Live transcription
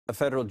A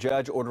federal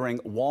judge ordering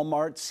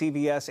Walmart,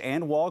 CVS,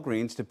 and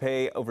Walgreens to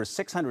pay over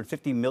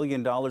 $650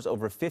 million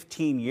over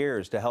 15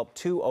 years to help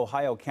two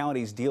Ohio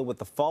counties deal with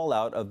the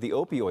fallout of the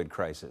opioid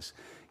crisis.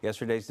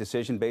 Yesterday's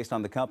decision based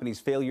on the company's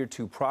failure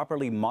to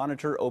properly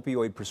monitor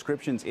opioid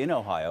prescriptions in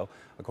Ohio,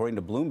 according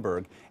to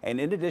Bloomberg.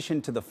 And in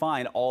addition to the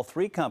fine, all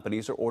three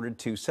companies are ordered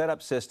to set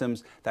up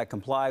systems that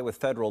comply with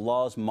federal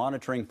laws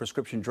monitoring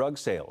prescription drug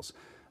sales.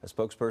 A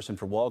spokesperson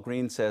for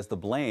Walgreens says the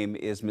blame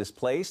is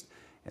misplaced,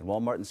 and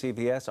Walmart and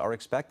CVS are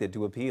expected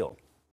to appeal.